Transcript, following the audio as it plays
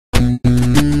Yo,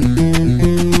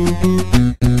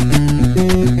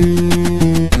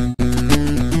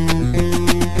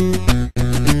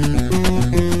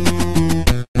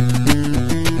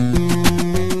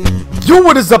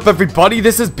 what is up, everybody?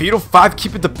 This is Beetle5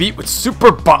 keeping the beat with Super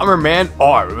Bomberman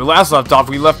R. When we last left off,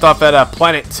 at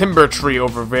Planet Timber Tree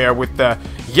over there with the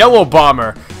Yellow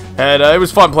Bomber. And it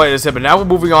was fun playing as him, but now we're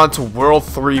moving on to World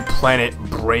 3 Planet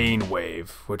Brainwave,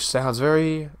 which sounds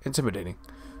very intimidating.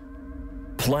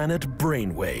 Planet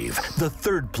Brainwave, the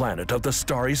third planet of the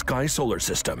Starry Sky solar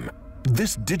system.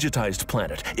 This digitized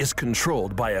planet is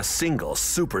controlled by a single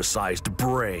supersized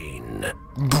brain.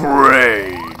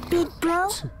 Big bro,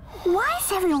 why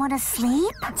is everyone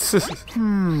asleep?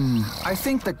 I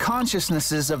think the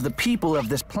consciousnesses of the people of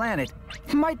this planet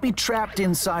might be trapped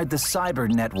inside the cyber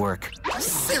network.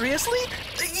 Seriously?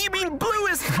 You mean Blue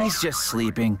is... He's just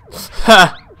sleeping.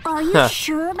 Are you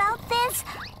sure about this?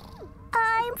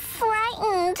 I'm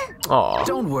frightened. Aw.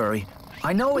 Don't worry.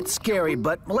 I know it's scary,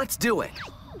 but let's do it.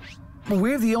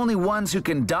 We're the only ones who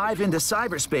can dive into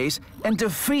cyberspace and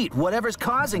defeat whatever's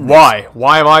causing this. Why?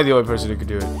 Why am I the only person who can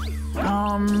do it?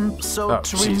 So Oh,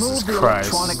 to Jesus remove the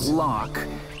Christ. electronic lock,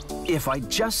 if I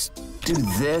just do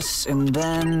this and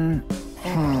then...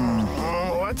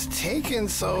 What's taking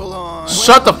so long?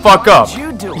 Shut the fuck up. Why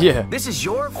don't you do it? Yeah. This is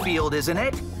your field, isn't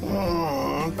it?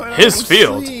 But His I'm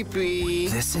field. Sleepy.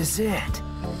 This is it.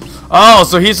 Oh,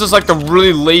 so he's just like the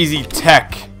really lazy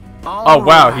tech. Oh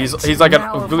wow, he's like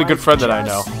Now a if really good friend that I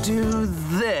know. just do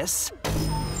this.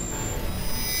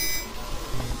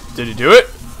 Did he do it?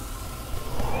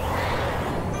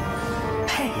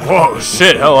 Whoa,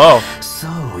 shit, hello. So,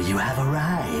 you have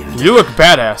arrived. You look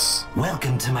badass.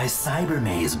 Welcome to my cyber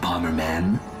maze,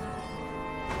 Bomberman.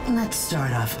 Let's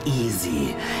start off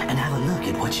easy and have a look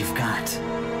at what you've got.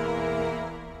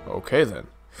 Okay then.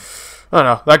 I don't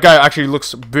know, that guy actually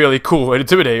looks really cool and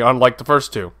intimidating, unlike the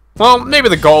first two. Well, maybe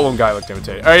the Golem guy looked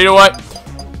intimidating. Alright, you know what?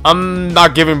 I'm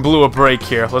not giving Blue a break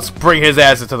here. Let's bring his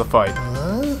ass into the fight.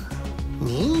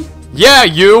 Me? Yeah,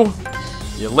 you!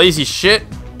 You lazy shit.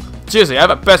 Seriously, I have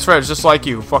a best friend just like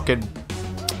you, fucking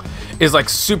is like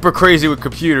super crazy with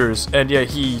computers, and yeah,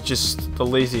 he just the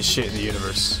laziest shit in the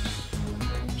universe.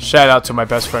 Shout out to my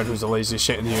best friend who's the laziest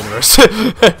shit in the universe.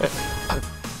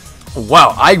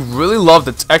 Wow, I really love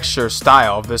the texture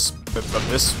style of this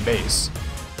base.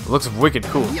 It looks wicked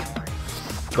cool.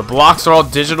 The blocks are all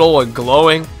digital and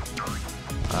glowing.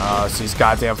 It's these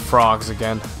goddamn frogs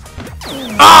again.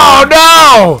 Oh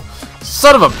no!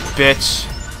 Son of a bitch.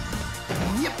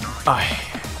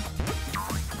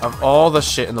 Of all the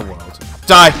shit in the world.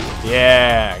 Die!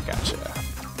 Yeah, gotcha.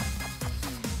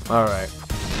 Alright.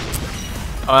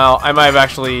 Well, I might have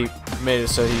actually made it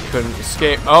so he couldn't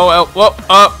escape. Oh, whoa,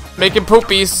 making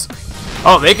poopies.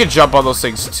 Oh, they could jump on those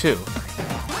things too.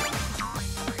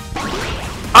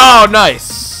 Oh,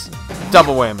 nice!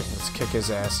 Double whammy. Let's kick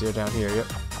his ass here, down here, yep.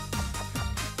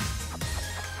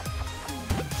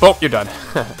 Oh, you're done.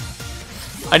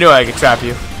 I knew I could trap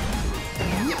you.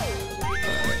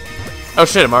 Oh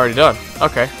shit, I'm already done.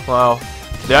 Okay, well,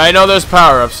 yeah, I know there's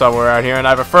power-ups somewhere out here, and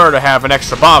I prefer to have an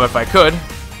extra bomb if I could.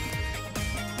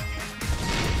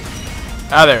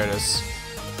 Ah, there it is.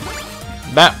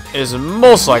 That is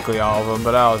most likely all of them,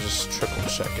 but I'll just triple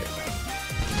check it.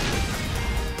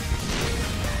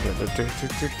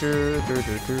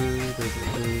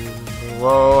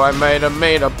 Whoa, I might have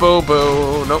made a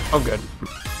boo-boo. Nope, I'm good.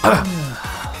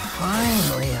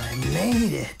 Finally, I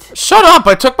made it. Shut up!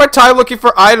 I took my time looking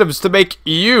for items to make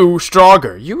you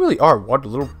stronger. You really are one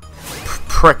little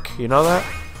prick, you know that?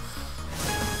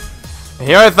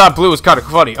 Here I thought Blue was kind of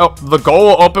funny. Oh, the goal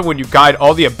will open when you guide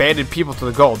all the abandoned people to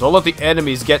the goal. Don't let the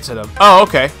enemies get to them. Oh,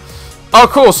 okay. Oh,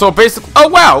 cool. So basically, oh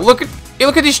wow, look at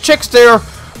these chicks. They're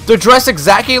dressed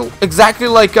exactly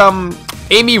like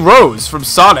Amy Rose from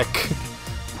Sonic,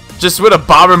 just with a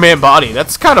Bomberman body.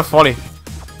 That's kind of funny.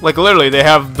 Like literally, they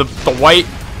have the white.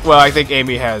 Well, I think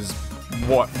Amy has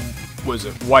what was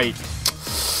it? White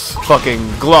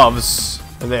fucking gloves,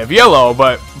 and they have yellow,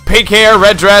 but pink hair,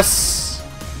 red dress.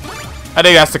 I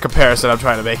think that's the comparison I'm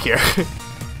trying to make here.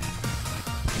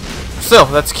 Still,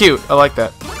 that's cute. I like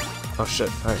that. Oh shit!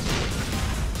 All right.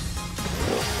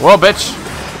 Whoa, bitch!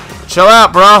 Chill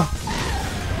out, bro.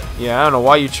 Yeah, I don't know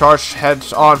why you charged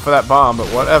heads on for that bomb, but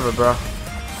whatever, bro.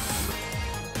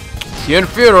 See you in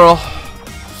funeral.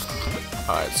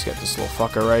 Alright, let's get this little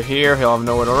fucker right here. He'll have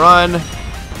nowhere to run.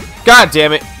 God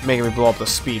damn it. Making me blow up the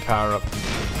speed power up.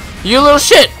 You little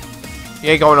shit! You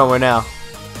ain't going nowhere now.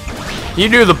 You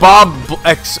knew the bomb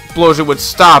explosion would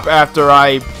stop after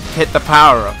I hit the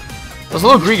power up. Those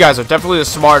little green guys are definitely the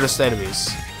smartest enemies.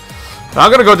 Now,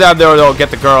 I'm gonna go down there and they'll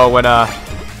get the girl when,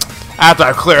 After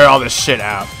I clear all this shit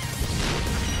out.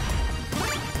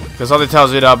 Because something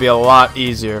tells me that'll be a lot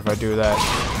easier if I do that.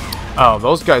 Oh,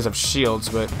 those guys have shields,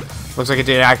 but looks like it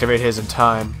didn't activate his in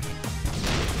time.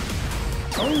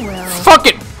 Oh well. Fuck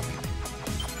it!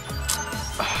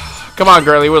 Come on,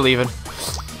 girly, we're leaving.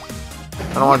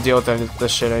 I don't want to deal with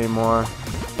this shit anymore.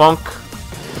 Bunk.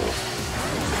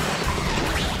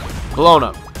 Blown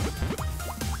up.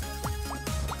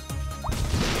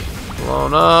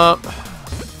 Blown up.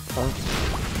 Bunk.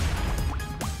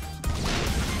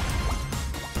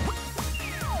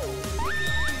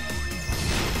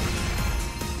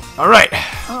 Alright.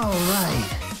 Alright.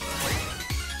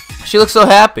 She looks so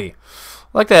happy.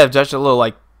 I like they have just a little,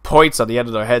 like, points on the end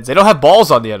of their heads. They don't have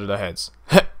balls on the end of their heads.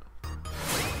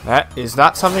 That is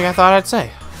not something I thought I'd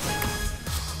say.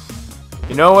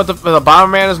 You know what, the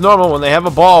Bomberman is normal when they have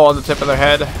a ball on the tip of their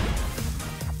head.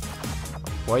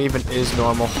 What even is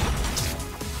normal?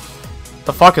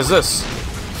 The fuck is this?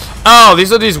 Oh,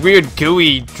 these are these weird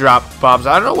gooey drop bombs.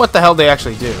 I don't know what the hell they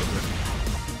actually do.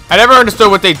 I never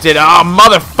understood what they did. Oh,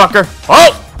 motherfucker.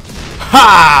 Oh!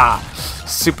 Ha!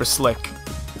 Super slick.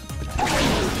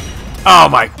 Oh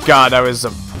my god, that was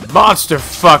a monster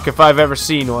fuck if I've ever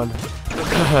seen one.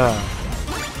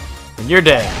 And you're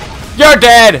dead. You're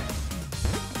dead!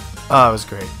 Oh, that was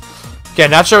great. Okay,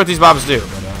 not sure what these bombs do,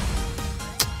 but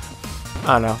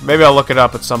I don't know. Maybe I'll look it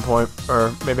up at some point,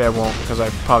 or maybe I won't, because I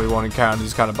probably won't encounter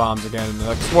these kind of bombs again in the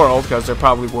next world, because they're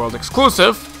probably world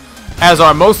exclusive, as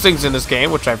are most things in this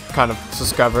game, which I've kind of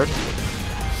discovered.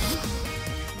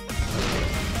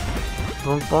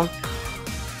 Bonk, bonk.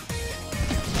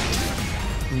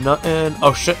 Nothing.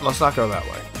 Oh shit, let's not go that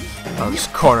way. I'll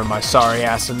just corner my sorry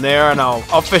ass in there, and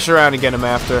I'll fish around and get him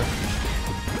after.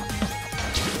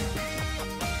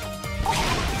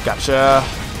 Gotcha.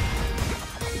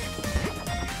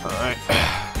 Alright.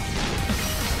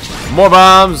 More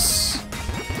bombs.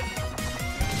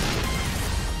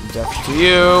 Death to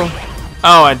you.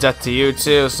 Oh, and death to you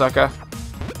too, sucker.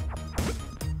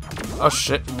 Oh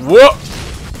shit. Whoa!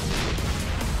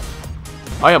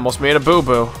 I almost made a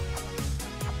boo-boo.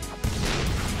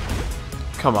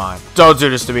 Come on. Don't do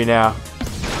this to me now.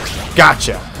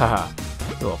 Gotcha. Haha.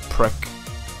 Little prick.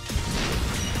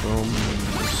 Boom.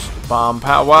 Bomb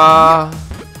power.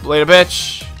 Blade a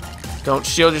bitch. Don't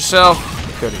shield yourself.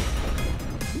 Goody.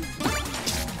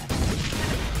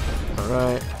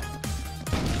 Alright.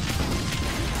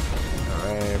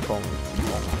 Alright. Boom.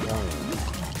 Boom. Boom.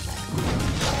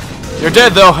 You're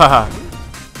dead though. Haha.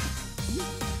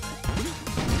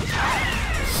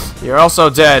 You're also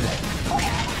dead.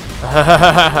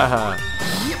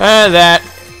 And that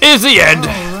is the end.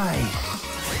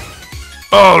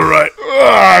 Alright.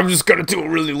 I'm just gonna do a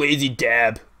really lazy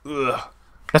dab. Ugh.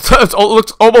 It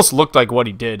almost looked like what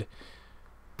he did.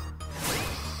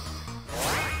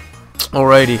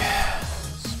 Alrighty.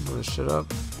 Smooth this shit up.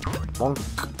 Bonk.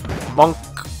 Bonk.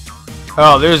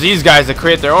 Oh, there's these guys that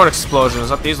create their own explosions.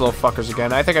 Up these little fuckers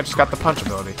again. I think I just got the punch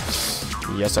ability.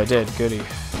 Yes, I did. Goody.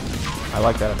 I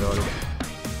like that ability.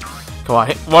 Come on,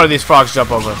 hit one of these frogs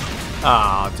jump over.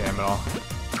 Ah, damn it all.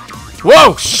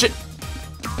 Whoa, shit!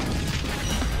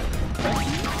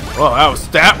 Well,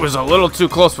 that was a little too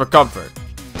close for comfort.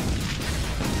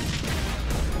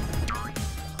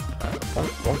 Bonk,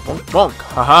 bonk, bonk, bonk.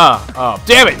 Haha. Oh,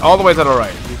 damn it! All the way to the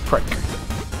right. You prick.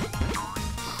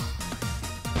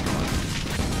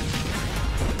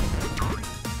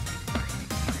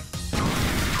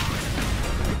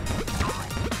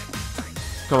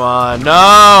 Come on,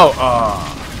 no! Oh.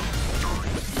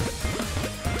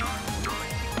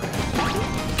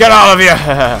 Get out of here!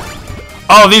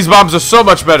 Oh, these bombs are so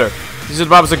much better. These are the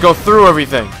bombs that go through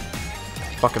everything.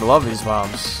 Fucking love these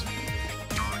bombs.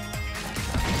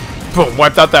 Boom,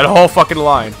 wiped out that whole fucking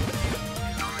line.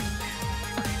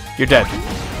 You're dead.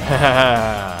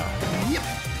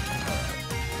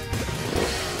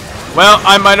 Well,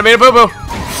 I might have made a boo-boo.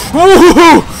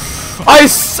 Woohoo!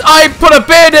 I put a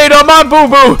band-aid on my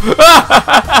boo-boo!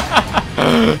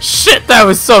 Shit, that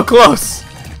was so close!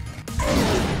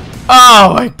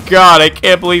 Oh my god, I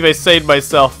can't believe I saved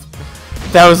myself.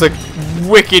 That was a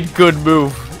wicked good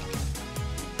move.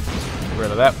 Get rid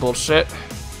of that bullshit.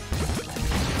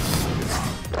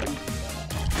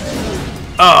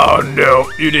 Oh no,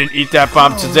 you didn't eat that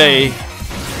bomb today.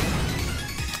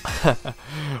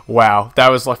 Wow,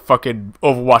 that was like fucking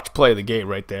Overwatch play of the game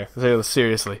right there.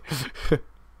 Seriously.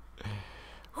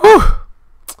 Whew.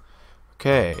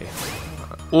 Okay.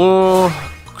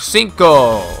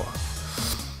 Cinco.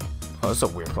 Oh, that's a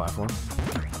weird platform.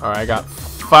 Alright, I got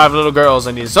 5 little girls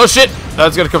I need. Oh shit!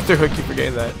 That's gonna come through. I keep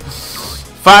forgetting that.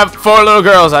 4 little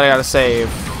girls I gotta save.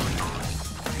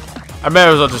 I may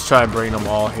as well just try and bring them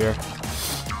all here.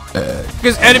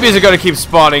 Because enemies are gonna keep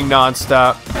spawning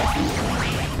non-stop.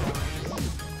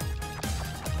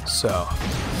 So,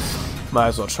 might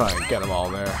as well try and get them all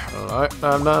there. Alright.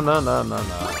 No.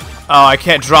 Oh, I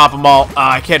can't drop them all.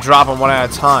 I can't drop them one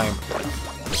at a time.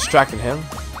 Distracting him.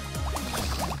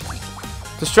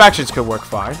 Distractions could work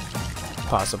fine.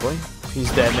 Possibly. He's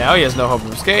dead now. He has no hope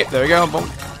of escape. There we go. Boom.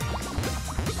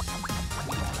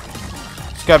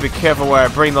 Just gotta be careful where I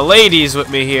bring the ladies with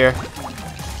me here.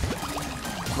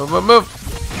 Move.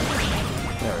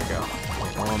 There we go.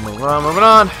 Moving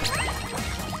on.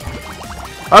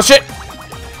 Oh, shit!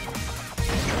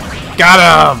 Got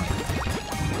him!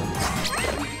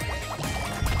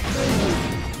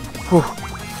 Whew.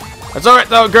 That's alright,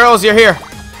 though, girls. You're here.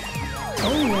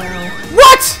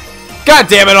 What? God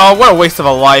damn it all. What a waste of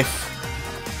a life.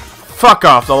 Fuck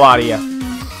off, the lot of you.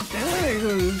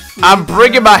 I'm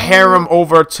bringing my harem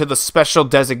over to the special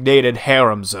designated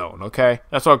harem zone, okay?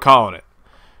 That's what I'm calling it.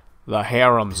 The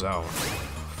harem zone.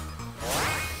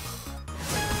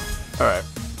 Alright.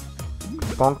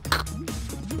 Bonk.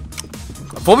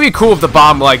 It would be cool if the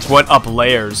bomb, like, went up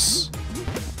layers.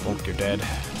 Bonk, you're dead.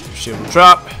 Your shield will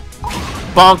drop.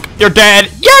 Bonk, you're dead.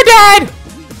 You're dead!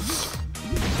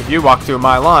 If you walk through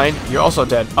my line, you're also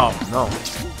dead. Oh, no.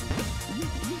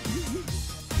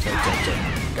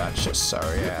 Gotcha,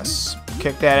 sorry ass.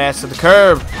 Kick that ass to the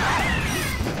curb.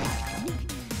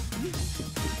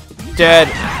 Dead.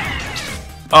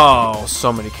 Oh,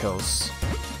 so many kills.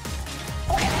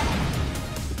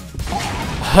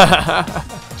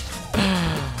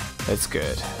 It's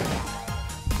good.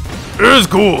 It's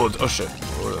good. Oh shit.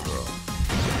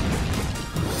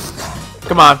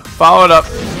 Come on, follow it up.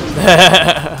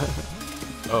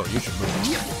 Oh, you should move.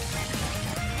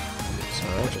 It's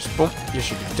alright, just boom. You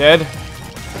should be dead.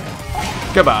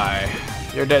 Goodbye.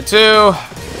 You're dead too.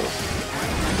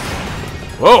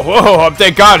 Whoa,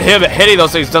 thank God hitting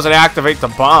those things doesn't activate the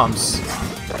bombs.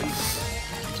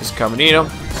 Just come and eat them.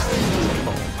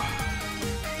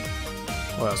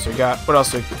 What else we got? What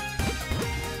else we...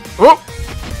 Whoa!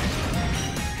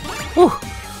 Whew.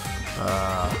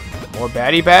 More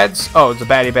baddie beds? Oh, it's a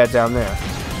baddie bed down there. I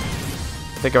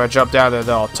think if I jump down there,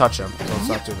 they'll touch him. So let's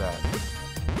not do that.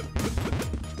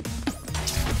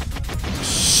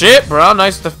 Shit, bro.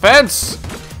 Nice defense.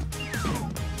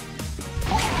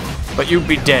 But you'd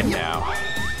be dead now.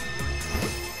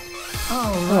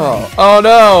 Oh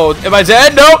no. Am I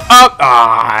dead? Nope.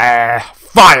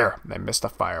 Fire. I missed the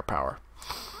firepower.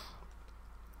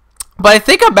 But I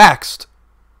think I'm maxed.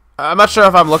 I'm not sure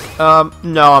if I'm looking.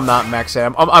 No, I'm not maxed.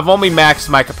 I've only maxed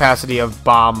my capacity of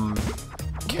bomb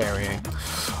carrying.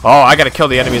 Oh, I gotta kill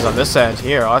the enemies on this end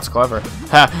here. Oh, that's clever.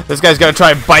 Ha, this guy's gonna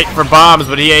try and bite for bombs,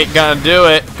 but he ain't gonna do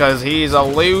it because he's a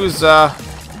loser.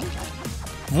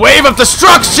 Wave of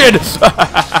destruction!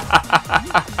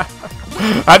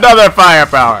 Another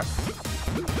firepower.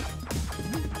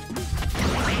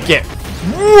 Get.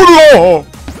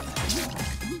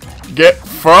 Get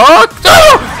fucked!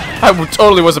 I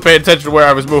totally wasn't paying attention to where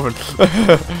I was moving.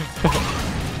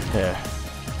 Yeah.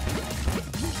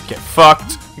 Get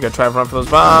fucked. You gotta try and run for those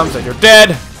bombs, and you're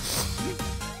dead.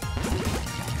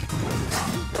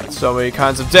 So many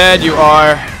kinds of dead you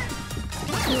are.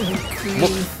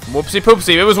 Whoopsie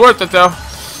poopsie. It was worth it though.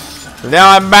 Now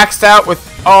I'm maxed out with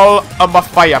all of my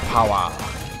firepower.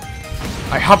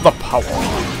 I have the power.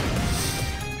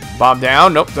 Bomb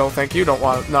down. Nope, no thank you. Don't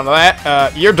want none of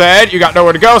that. You're dead. You got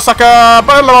nowhere to go, sucker.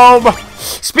 Boom.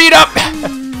 Speed up.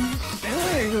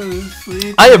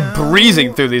 I am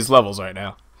breezing through these levels right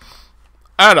now.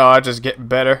 I don't know. I'm just getting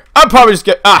better. I'm probably just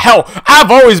getting... hell,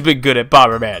 I've always been good at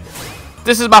Bomberman.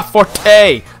 This is my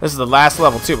forte. This is the last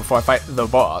level, too, before I fight the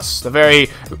boss. The very,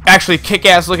 actually,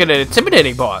 kick-ass looking and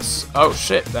intimidating boss. Oh,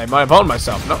 shit. I might have boned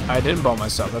myself. No, I didn't bone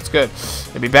myself. That's good.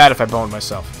 It'd be bad if I boned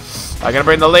myself. I gotta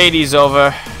bring the ladies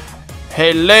over.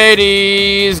 Hey,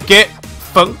 ladies. Get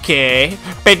funky.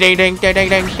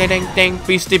 Ding,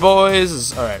 Beastie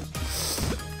Boys. All right.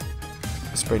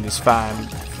 Let's bring these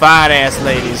fine-ass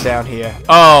ladies down here.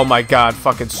 Oh, my God.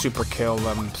 Fucking super kill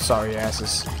them. Sorry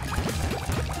asses.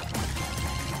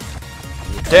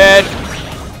 Dead.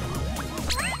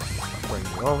 Bring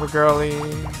you over, girlie.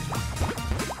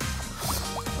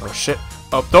 Oh shit.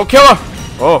 Oh, don't kill her!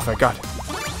 Oh, thank God.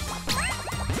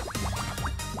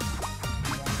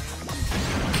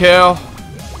 Kill.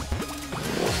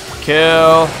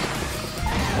 Kill.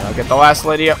 I'll get the last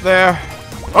lady up there.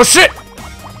 Oh shit!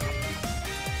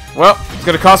 Well, it's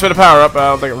gonna cost me to power up, but I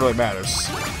don't think it really matters.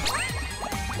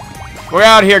 We're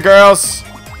out here, girls.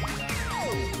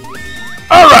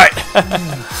 Alright!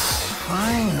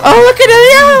 Oh, look at it!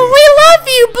 We love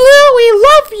you, Blue! We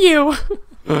love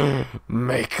you!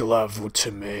 Make love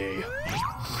to me.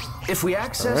 If we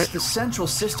access the central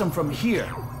system from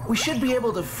here, we should be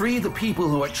able to free the people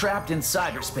who are trapped in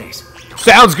cyberspace.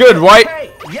 Sounds good, White.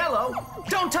 Hey, Yellow,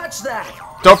 don't touch that!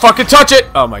 Don't fucking touch it!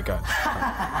 Oh my god.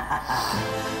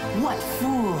 What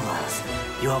fools!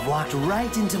 You have walked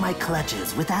right into my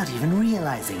clutches without even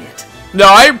realizing it. No,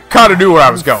 I kind of knew where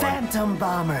I was going. Phantom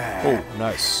Bomber. Oh,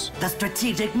 nice. The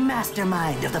strategic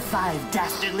mastermind of the 5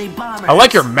 dastardly bombers. I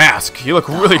like your mask. You look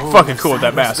really fucking cool with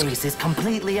that mask. Cyberspace is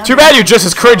completely Too bad you're just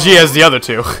as cringy as the other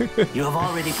two. You have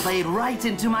already played right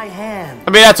into my hand.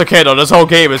 I mean, that's okay though. This whole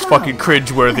game is fucking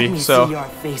cringeworthy, Let me so. see your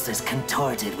faces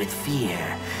contorted with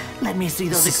fear. Let me see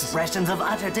those expressions of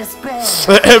utter despair.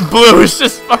 And Blue is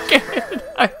just fucking.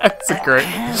 That's great.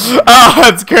 Oh,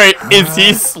 that's great. Is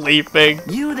he sleeping?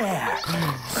 You there.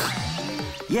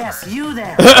 Yes, you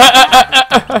there.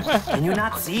 Can you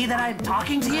not see that I'm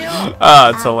talking to you? Oh,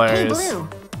 it's hilarious. Hey, Blue.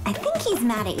 I think he's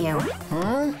mad at you.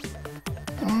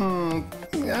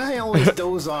 I always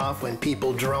doze off when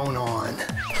people drone on.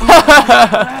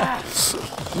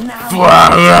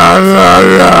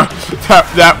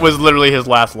 That was literally his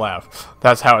last laugh.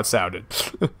 That's how it sounded.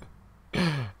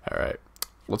 Alright.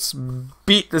 Let's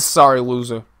beat this sorry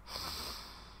loser.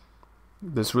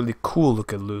 This really cool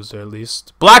looking loser, at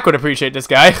least. Black would appreciate this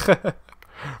guy.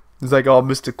 He's like all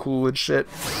Mr. Cool and shit.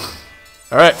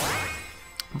 Alright.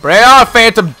 Bring on,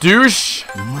 Phantom Douche!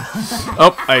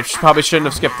 Oh, I probably shouldn't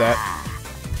have skipped that.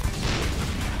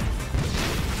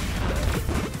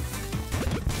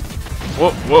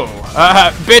 Whoa, whoa.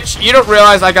 Bitch, you don't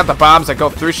realize I got the bombs that go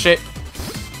through shit?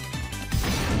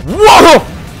 Whoa!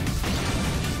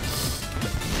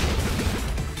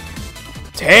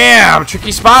 Damn,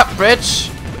 tricky spot, bitch.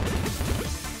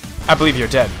 I believe you're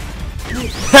dead.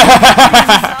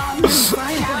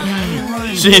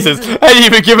 Jesus, I didn't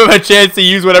even give him a chance to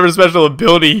use whatever special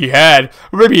ability he had.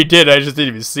 Or maybe he did, I just didn't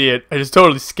even see it. I just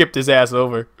totally skipped his ass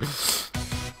over.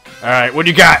 Alright, what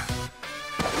do you got?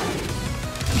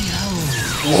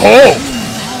 Whoa!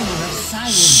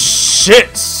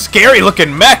 Shit, scary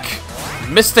looking mech.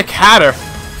 Mystic Hatter.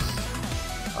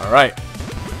 Alright.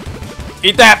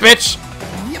 Eat that, bitch!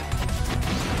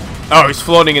 Oh, he's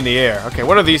floating in the air. Okay,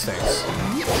 what are these things?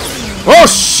 Oh,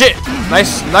 shit!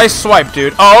 Nice swipe,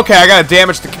 dude. Oh, okay, I gotta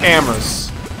damage the cameras.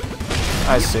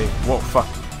 I see. Whoa, fuck.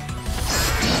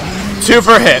 2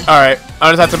 per hit. Alright,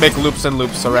 I just have to make loops and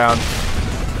loops around.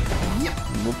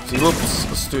 Loopsy loops.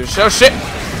 Let's do a show. Shit!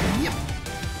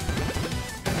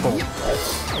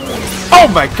 Oh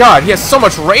my god, he has so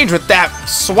much range with that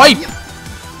swipe!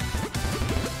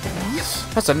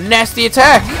 That's a nasty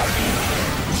attack!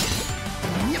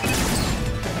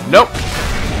 Nope.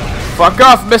 Fuck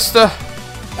off, mister!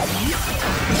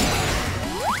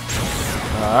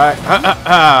 Alright,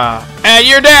 and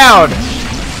you're down!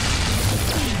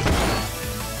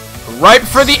 Ripe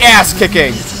for the ass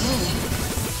kicking!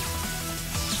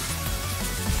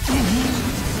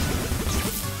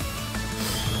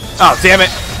 Oh, damn it.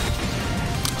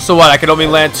 So what, I can only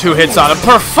land 2 hits on him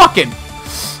per fucking...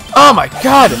 Oh my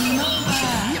god!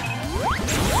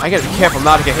 I gotta be careful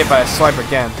not to get hit by a swipe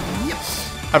again.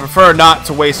 I prefer not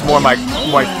to waste more of my...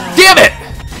 Damn it!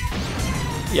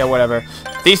 Yeah, whatever.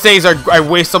 These things are... I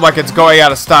waste them like it's going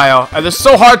out of style. And they're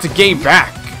so hard to gain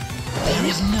back.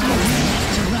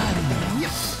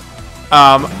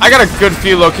 I got a good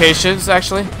few locations,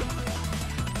 actually.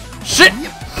 Shit!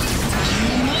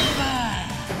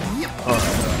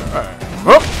 Alright.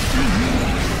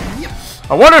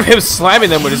 I wonder if him slamming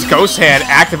them with his ghost hand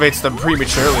activates them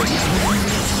prematurely.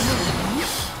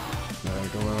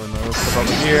 Go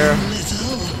over here.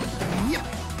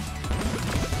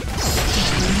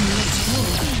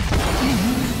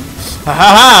 Ha ha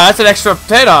ha! That's an extra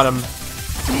hit on him.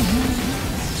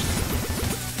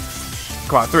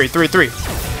 Come on, 3.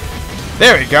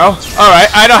 There we go. Alright,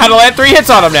 I know how to land 3 hits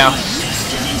on him now.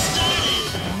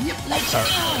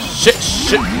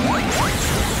 Shit.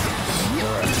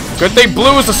 Good thing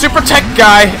Blue is a super tech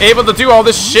guy, able to do all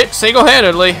this shit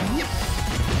single-handedly.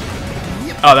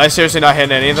 Oh, that's seriously not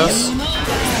hitting any of those?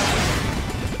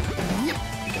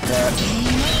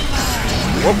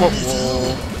 Whoa.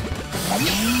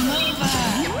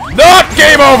 Not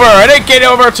game over! It ain't game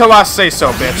over until I say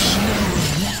so, bitch.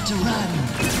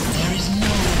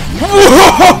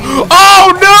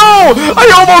 Oh no!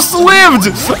 I almost lived!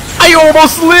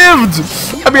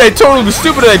 I mean, I totally was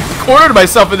stupid and I cornered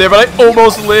myself in there, but I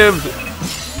almost lived.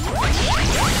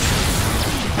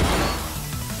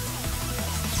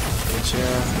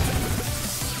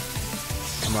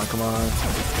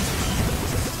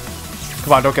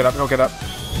 Come on, don't get up.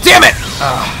 Damn it!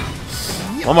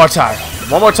 One more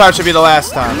time should be the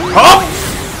last time. Oh!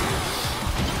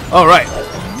 Alright.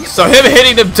 So him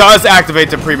hitting them does activate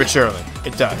them prematurely.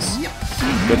 It does.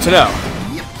 Good to know.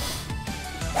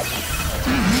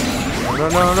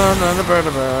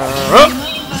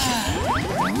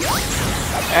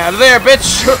 Out of there,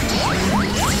 bitch!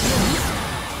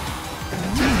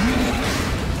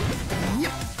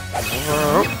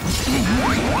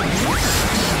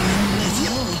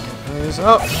 He's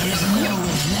up.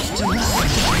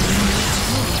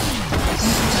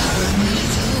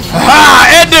 Ha!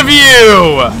 End of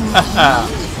you!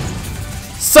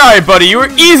 Sorry, buddy. You were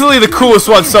easily the coolest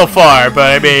one so far,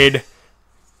 but I mean,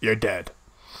 you're dead.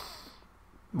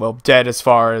 Well, dead as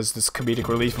far as this comedic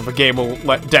relief of a game will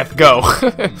let death go.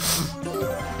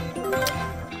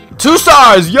 2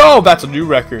 stars! Yo, that's a new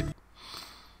record.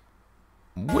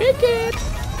 Wicked.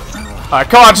 Alright,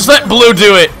 come on, just let Blue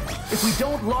do it. If we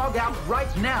don't log out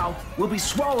right now, we'll be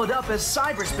swallowed up as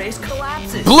cyberspace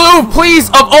collapses. Blue, please,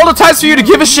 of all the times for you to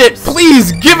give a shit,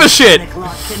 please give a shit. The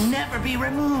clock can never be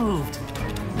removed.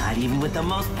 Not even with the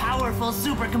most powerful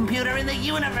supercomputer in the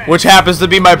universe. Which happens to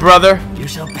be my brother. You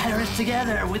shall perish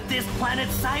together with this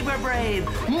planet's cyber brave.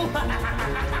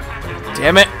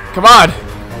 Damn it, come on.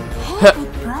 Hey,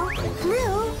 big bro.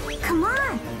 Blue, come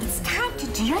on. It's time to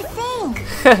do your thing.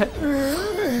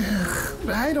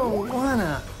 I don't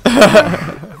wanna.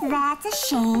 That's a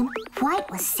shame. White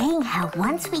was saying how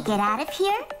once we get out of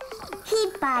here,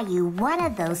 he'd buy you one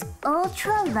of those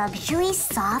ultra-luxury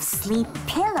soft sleep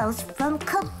pillows from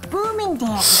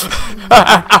Kaboomingdale.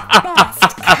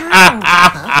 Best kind.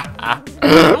 I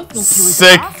think he was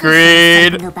Sick also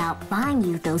greed. thinking about buying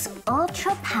you those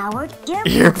ultra-powered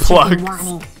Earplugs. you've been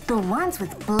wanting. The ones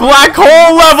with Black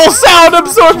hole level sound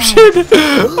absorption.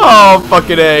 Oh,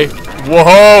 fucking A.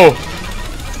 Whoa.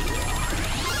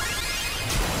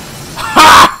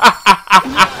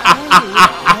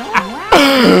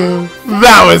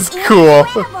 That was cool.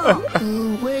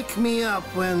 Wake me up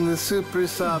when the super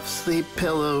soft sleep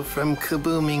pillow from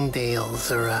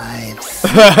Kaboomingdale's arrives.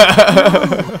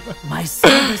 My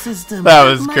cyber system. That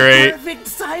was my great. Perfect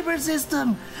cyber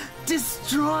system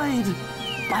destroyed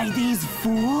by these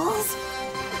fools.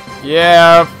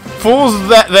 Yeah, fools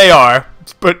that they are.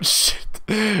 But shit.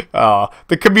 Oh,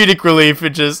 the comedic relief,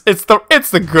 it's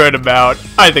the good amount.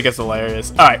 I think it's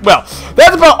hilarious. Alright, well,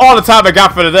 that's about all the time I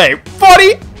got for today.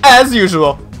 Funny as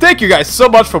usual. Thank you guys so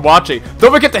much for watching.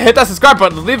 Don't forget to hit that subscribe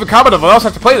button and leave a comment of what else I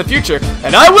have to play in the future.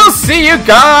 And I will see you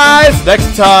guys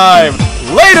next time.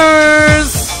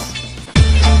 Laters!